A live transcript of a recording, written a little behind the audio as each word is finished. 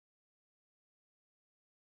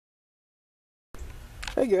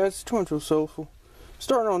Hey guys, it's Twin Soulful.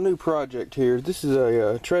 Starting on a new project here. This is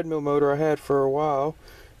a treadmill motor I had for a while.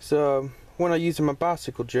 It's one I used in my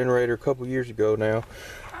bicycle generator a couple years ago now.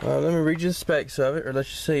 Let me read you the specs of it, or let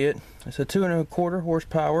you see it. It's a 2.25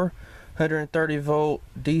 horsepower, 130 volt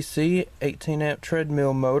DC, 18 amp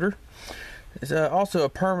treadmill motor. It's also a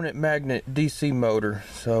permanent magnet DC motor.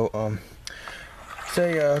 So it's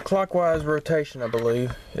a clockwise rotation, I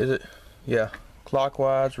believe. Is it? Yeah.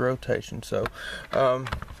 Clockwise rotation. So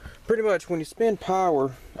pretty much when you spin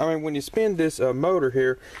when you spin this motor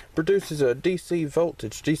here, it produces a DC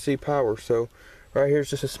voltage, DC power. So right here is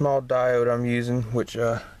just a small diode I'm using, which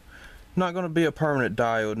not going to be a permanent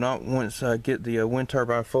diode. Not once I get the wind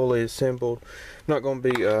turbine fully assembled. I'm not going to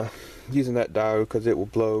be using that diode because it will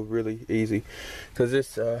blow really easy. Because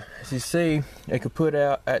this, as you see, it could put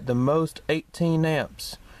out at the most 18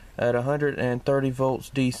 amps at 130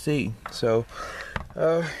 volts DC. So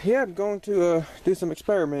yeah, I'm going to do some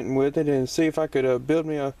experimenting with it and see if I could build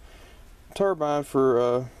me a turbine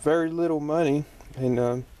for very little money.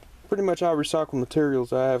 And pretty much I'll recycle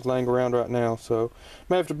materials I have laying around right now, so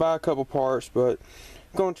may have to buy a couple parts, but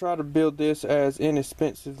I'm going to try to build this as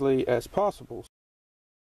inexpensively as possible.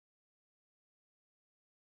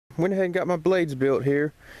 Went ahead and got my blades built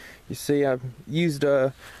here. You see I've used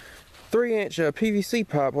a 3-inch PVC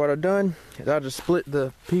pipe. What I've done is I just split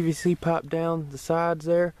the PVC pipe down the sides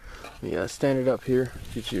there. Let me stand it up here,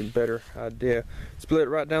 get you a better idea. Split it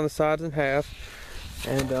right down the sides in half,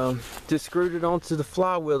 and just screwed it onto the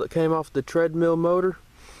flywheel that came off the treadmill motor,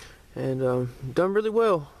 and done really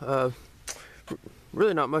well.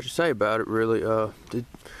 Really not much to say about it, really. The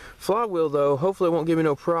flywheel, though, hopefully it won't give me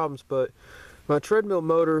no problems, but my treadmill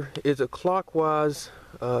motor is a clockwise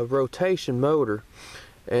rotation motor.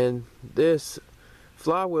 And this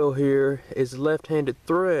flywheel here is left-handed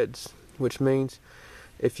threads, which means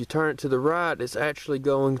if you turn it to the right, it's actually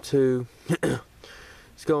going to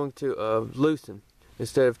loosen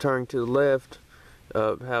instead of turning to the left.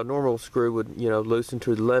 How a normal screw would, loosen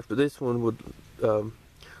to the left, but this one would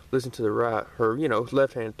loosen to the right, or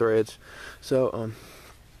left-hand threads. So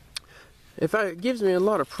if it gives me a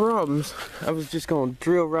lot of problems, I was just going to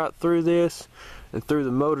drill right through this and through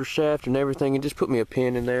the motor shaft and everything, and just put me a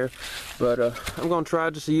pin in there. But I'm going to try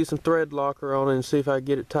just to use some thread locker on it and see if I can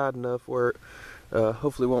get it tight enough where it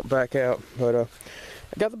hopefully won't back out. But I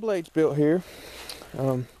got the blades built here.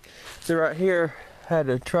 So right here, I had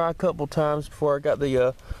to try a couple times before I got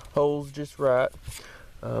the holes just right.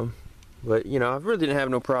 But I really didn't have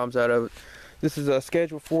no problems out of it. This is a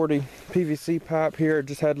Schedule 40 PVC pipe here I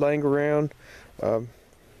just had laying around.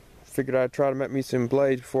 Figured I'd try to make me some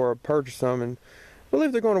blades before I purchase some, and I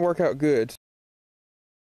believe they're going to work out good.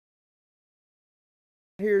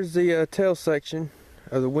 Here's the tail section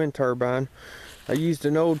of the wind turbine. I used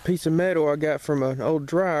an old piece of metal I got from an old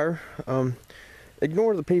dryer.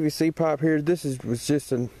 Ignore the PVC pipe here. This was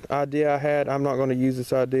just an idea I had. I'm not going to use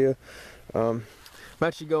this idea. I'm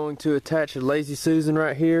actually going to attach a Lazy Susan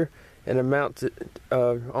right here and mount it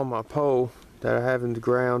on my pole that I have in the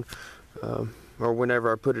ground. Or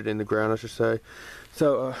whenever I put it in the ground, I should say.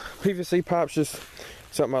 So PVC pipe's just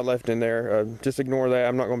something I left in there. Just ignore that.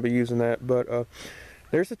 I'm not going to be using that. But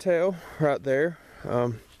there's the tail right there.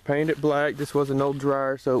 Painted it black. This was an old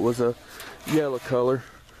dryer, so it was a yellow color.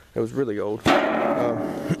 It was really old.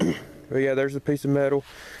 But yeah, there's a piece of metal.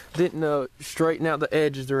 Didn't straighten out the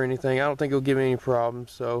edges or anything. I don't think it'll give me any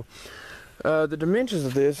problems. So the dimensions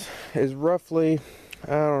of this is roughly,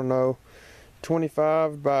 I don't know,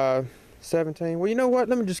 25 by 17. Well, you know what?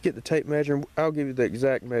 Let me just get the tape measure and I'll give you the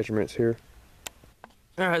exact measurements here.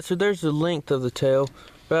 Alright, so there's the length of the tail.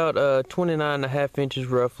 About 29.5 inches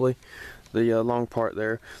roughly. The long part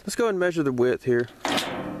there. Let's go ahead and measure the width here.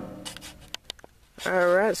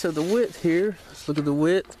 Alright, so the width here, let's look at the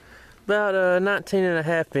width. About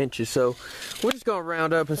 19.5 inches. So we're just going to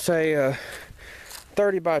round up and say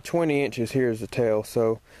 30 by 20 inches here is the tail.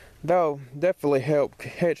 So that'll definitely help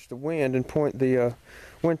catch the wind and point the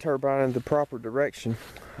wind turbine in the proper direction.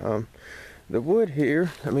 The wood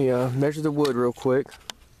here, let me measure the wood real quick.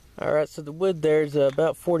 Alright, so the wood there is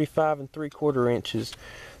about 45 3/4 inches.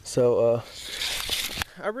 So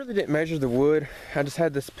I really didn't measure the wood. I just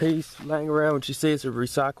had this piece laying around, which you see is a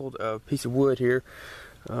recycled piece of wood here.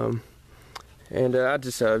 And I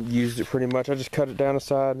just used it pretty much. I just cut it down the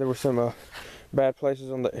side. There were some bad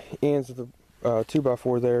places on the ends of the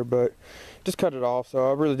 2x4 there, but just cut it off.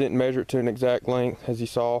 So I really didn't measure it to an exact length, as you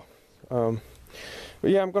saw. But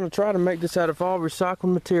yeah, I'm going to try to make this out of all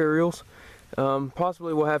recycled materials.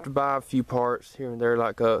 Possibly we'll have to buy a few parts here and there,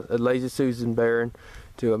 like a Lazy Susan bearing,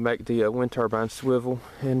 to make the wind turbine swivel,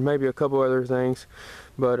 and maybe a couple other things.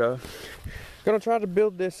 But gonna try to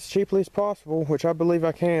build this as cheaply as possible, which I believe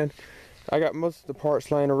I can. I got most of the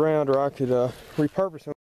parts laying around, or I could repurpose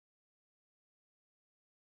them.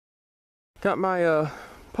 Got my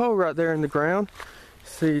pole right there in the ground.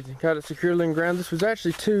 See, got it securely in the ground. This was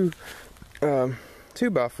actually two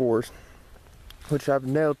 2x4s, which I've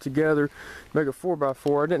nailed together to make a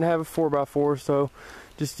 4x4. I didn't have a 4x4, so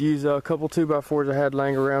just use a couple 2x4s I had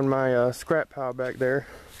laying around my scrap pile back there.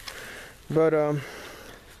 But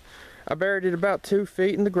I buried it about 2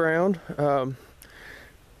 feet in the ground.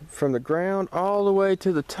 From the ground all the way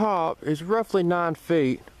to the top is roughly 9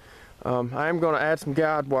 feet. I am going to add some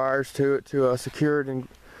guide wires to it to secure it and,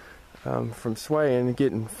 from swaying and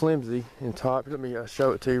getting flimsy in top. Let me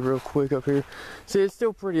show it to you real quick up here. See, it's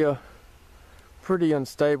still pretty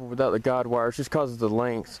unstable without the guide wires, just because of the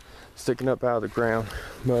lengths sticking up out of the ground.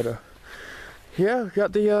 But yeah,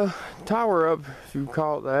 got the tower up, if you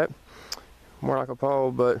call it that. More like a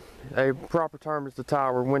pole, but a proper term is the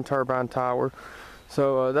tower, wind turbine tower.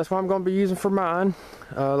 So that's what I'm going to be using for mine.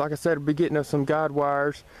 Like I said, I'll be getting us some guide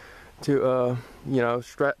wires to you know,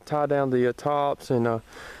 tie down the tops and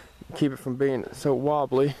keep it from being so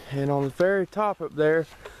wobbly. And on the very top up there,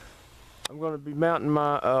 I'm going to be mounting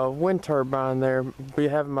my wind turbine there. Be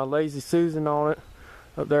having my Lazy Susan on it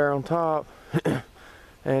up there on top,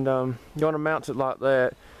 and going to mount it like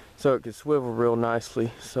that so it can swivel real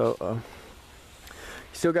nicely. So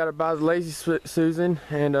still got to buy the Lazy Susan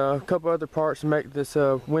and a couple other parts to make this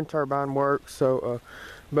wind turbine work. So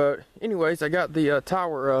but anyways, I got the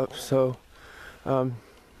tower up, so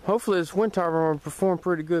hopefully this wind turbine will perform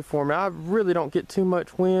pretty good for me. I really don't get too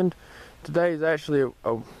much wind. Today is actually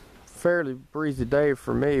a fairly breezy day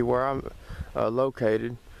for me where I'm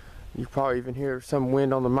located. You probably even hear some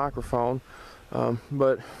wind on the microphone,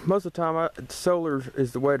 but most of the time solar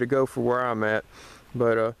is the way to go for where I'm at.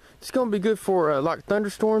 But it's gonna be good for like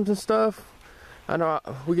thunderstorms and stuff. I know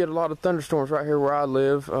we get a lot of thunderstorms right here where I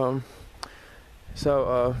live,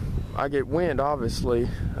 so I get wind, obviously,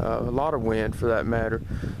 a lot of wind for that matter.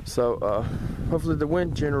 So hopefully the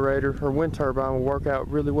wind generator or wind turbine will work out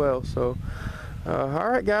really well. So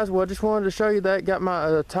alright guys, well, I just wanted to show you that. Got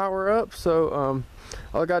my tower up, so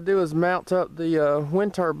all I gotta do is mount up the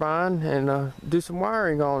wind turbine and do some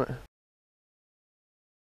wiring on it.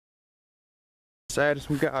 Just added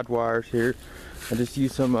some guide wires here. I just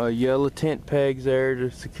used some yellow tent pegs there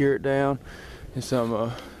to secure it down, and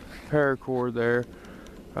some paracord there.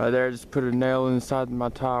 Right there, I just put a nail inside my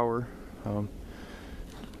tower.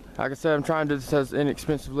 Like I said, I'm trying to do this as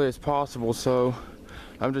inexpensively as possible, so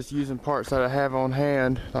I'm just using parts that I have on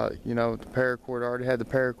hand. Like, you know, the paracord, I already had the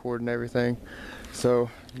paracord and everything, so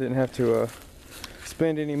didn't have to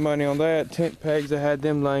spend any money on that. Tent pegs, I had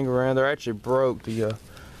them laying around. They're actually broke. The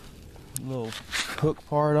little hook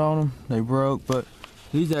part on them, they broke, but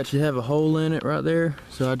these actually have a hole in it right there,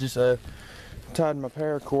 so I just tied my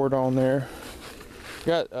paracord on there.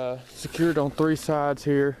 Got secured on 3 sides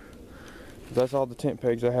here. That's all the tent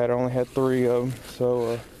pegs I had. I only had 3 of them,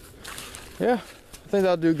 so yeah, I think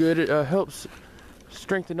that'll do good. It helps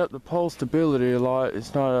strengthen up the pole stability a lot.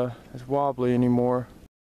 It's not as wobbly anymore.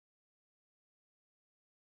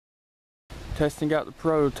 Testing out the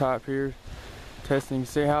prototype here. Testing,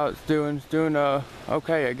 see how it's doing. It's doing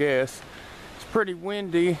okay, I guess. It's pretty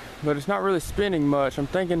windy, but it's not really spinning much. I'm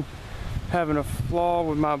thinking having a flaw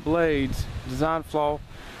with my blades, design flaw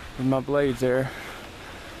with my blades there.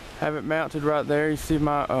 Have it mounted right there. You see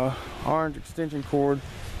my orange extension cord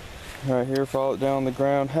right here. Follow it down on the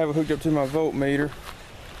ground. Have it hooked up to my voltmeter.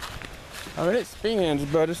 I mean, it spins,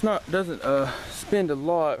 but it's not, doesn't spin a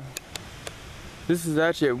lot. This is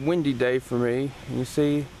actually a windy day for me. You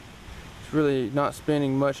see, it's really not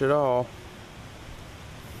spinning much at all.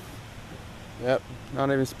 Yep,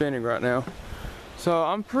 not even spinning right now. So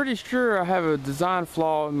I'm pretty sure I have a design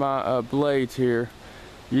flaw in my blades here.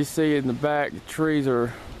 You see in the back, the trees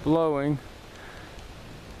are blowing.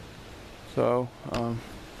 So,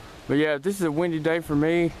 but yeah, this is a windy day for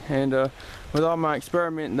me, and with all my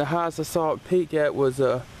experimenting, the highest I saw it peak at was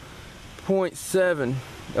 0.7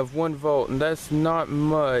 of 1 volt, and that's not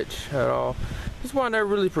much at all. This is why I never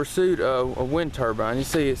really pursued a wind turbine. You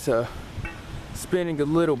see it's spinning a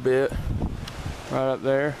little bit right up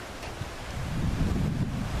there,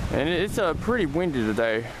 and it's pretty windy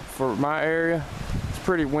today for my area. It's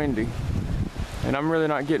pretty windy, and I'm really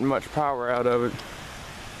not getting much power out of it.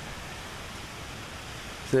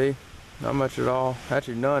 See, not much at all.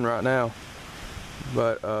 Actually none right now.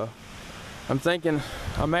 But I'm thinking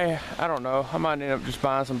I don't know, I might end up just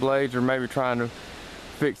buying some blades, or maybe trying to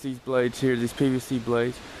fix these blades here, these PVC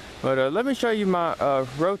blades. But let me show you my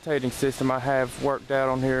rotating system I have worked out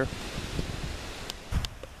on here.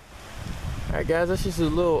 Alright guys, that's just a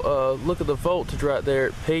little look at the voltage right there.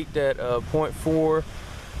 It peaked at 0.4,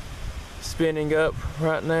 spinning up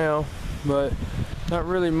right now, but not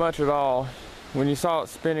really much at all. When you saw it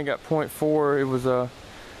spinning at 0.4, it was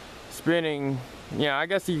spinning, yeah, I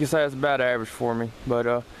guess you could say it's about average for me,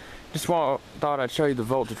 but thought I'd show you the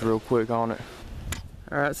voltage real quick on it.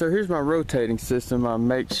 Alright, so here's my rotating system, my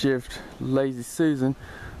makeshift Lazy Susan.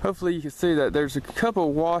 Hopefully you can see that there's a couple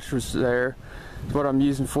of washers there. That's what I'm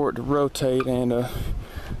using for it to rotate, and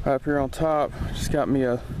up here on top, just got me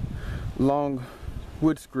a long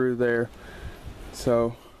wood screw there.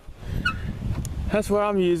 So that's what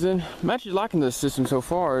I'm using. I'm actually liking this system so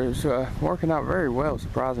far. It's working out very well,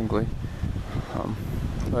 surprisingly.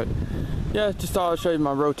 But yeah, just thought I'd show you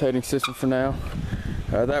my rotating system for now.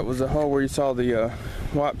 That was a hole where you saw the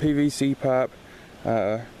white PVC pipe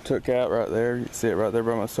took out right there. You can see it right there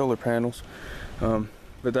by my solar panels.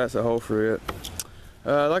 But that's a hole for it.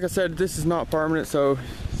 Like I said, this is not permanent, so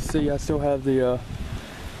see I still have the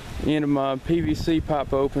end of my PVC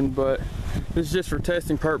pipe open, but this is just for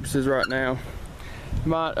testing purposes right now.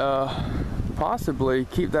 Might possibly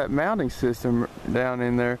keep that mounting system down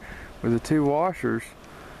in there with the two washers,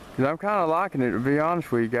 because I'm kind of liking it, to be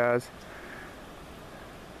honest with you guys.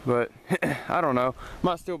 But I don't know,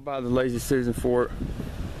 might still buy the Lazy Susan for it.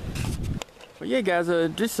 But yeah guys,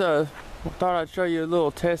 just thought I'd show you a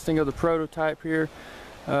little testing of the prototype here.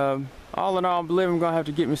 All in all, I believe I'm gonna have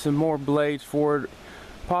to get me some more blades for it,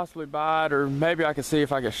 possibly buy it, or maybe I can see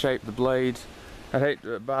if I can shape the blades. I'd hate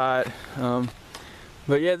to buy it.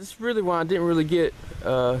 But yeah, this is really why I didn't really get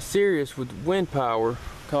serious with wind power,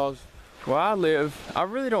 because where I live, I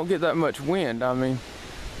really don't get that much wind. I mean,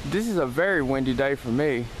 this is a very windy day for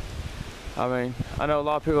me. I mean, I know a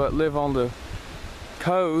lot of people that live on the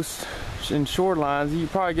coast and shorelines, you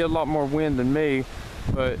probably get a lot more wind than me,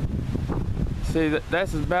 but see,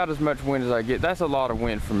 that's about as much wind as I get. That's a lot of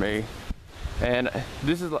wind for me, and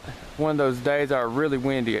this is one of those days that are really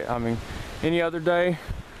windy. I mean, any other day,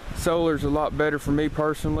 solar's a lot better for me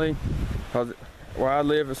personally, because where I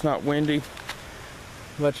live, it's not windy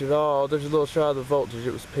much at all. There's a little shot of the voltage,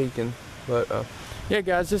 it was peaking. But yeah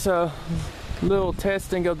guys, just a little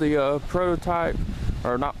testing of the prototype,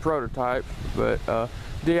 or not prototype, but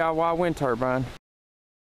DIY wind turbine.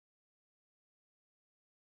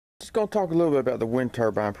 Just gonna talk a little bit about the wind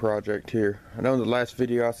turbine project here. I know in the last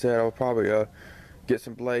video I said I'll probably get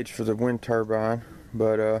some blades for the wind turbine,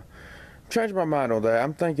 but I'm changing my mind on that.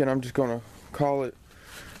 I'm thinking I'm just gonna call it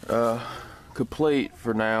complete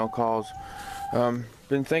for now, cause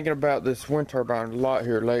been thinking about this wind turbine a lot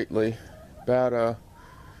here lately. About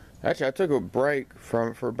actually I took a break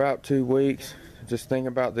for about 2 weeks, just thinking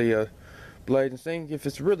about the blades and seeing if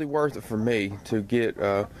it's really worth it for me to get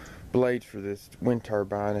blades for this wind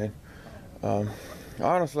turbine. And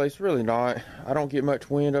honestly, it's really not. I don't get much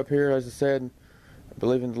wind up here, as I said, I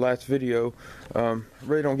believe in the last video.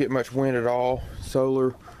 Really don't get much wind at all.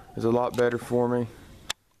 Solar is a lot better for me.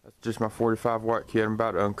 That's just my 45 watt kit. I'm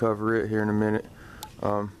about to uncover it here in a minute.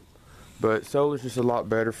 But solar's just a lot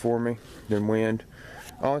better for me than wind.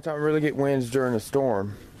 The only time I really get wind is during a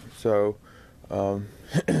storm. So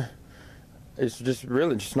it's just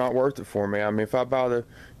really just not worth it for me. I mean, if I buy the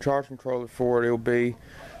charge controller for it, it'll be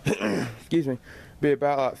excuse me, be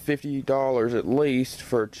about like $50 at least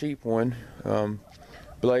for a cheap one.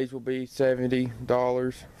 Blades will be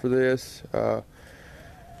 $70 for this.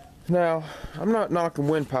 Now, I'm not knocking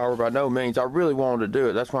wind power by no means. I really wanted to do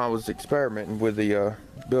it. That's why I was experimenting with the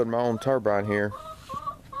building my own turbine here.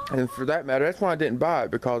 And for that matter, that's why I didn't buy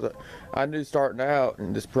it, because I knew starting out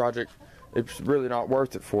in this project, it's really not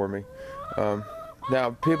worth it for me.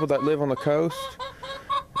 Now, people that live on the coast,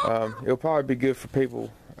 it'll probably be good for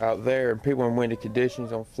people out there and people in windy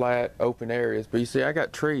conditions on flat, open areas. But you see, I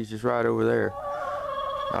got trees just right over there.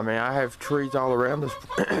 I mean, I have trees all around this,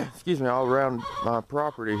 excuse me, all around my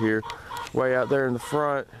property here. Way out there in the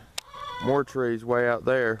front, more trees way out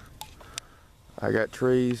there. I got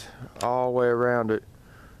trees all the way around it.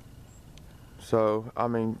 So, I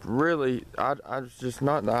mean, really, I'm just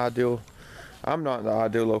not in the ideal, I'm not in the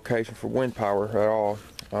ideal location for wind power at all.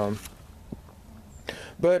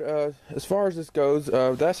 But as far as this goes,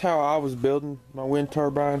 that's how I was building my wind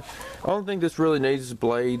turbine. I don't think this really needs is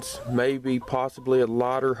blades, maybe possibly a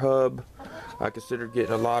ladder hub. I consider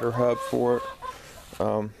getting a ladder hub for it.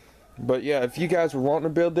 But yeah, if you guys are wanting to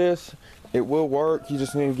build this, it will work. You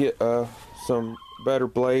just need to get some better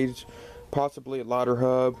blades, possibly a ladder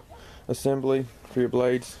hub assembly for your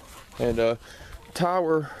blades. And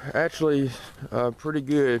tower actually pretty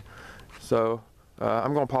good. So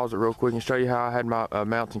I'm going to pause it real quick and show you how I had my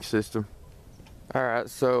mounting system. Alright,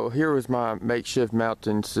 so here was my makeshift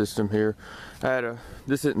mounting system here. I had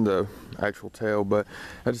this isn't the actual tail, but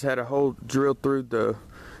I just had a hole drilled through the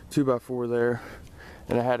 2x4 there,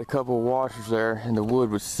 and I had a couple of washers there, and the wood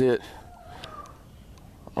would sit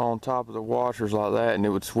on top of the washers like that, and it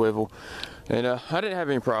would swivel. And I didn't have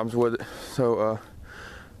any problems with it. So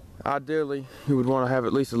ideally, you would want to have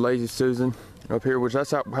at least a lazy Susan up here, which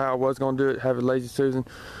that's how I was going to do it, have a lazy Susan.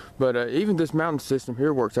 But even this mounting system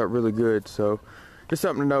here works out really good. So just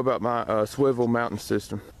something to know about my swivel mounting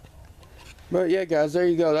system. But yeah, guys, there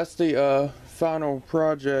you go. That's the final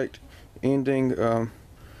project ending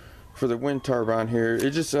for the wind turbine here.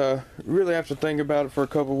 It just really have to think about it for a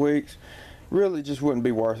couple weeks. Really just wouldn't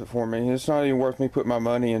be worth it for me. It's not even worth me putting my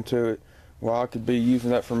money into it. Well, I could be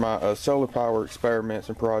using that for my solar power experiments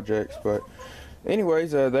and projects. But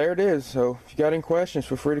anyways, there it is. So if you got any questions,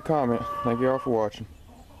 feel free to comment. Thank you all for watching.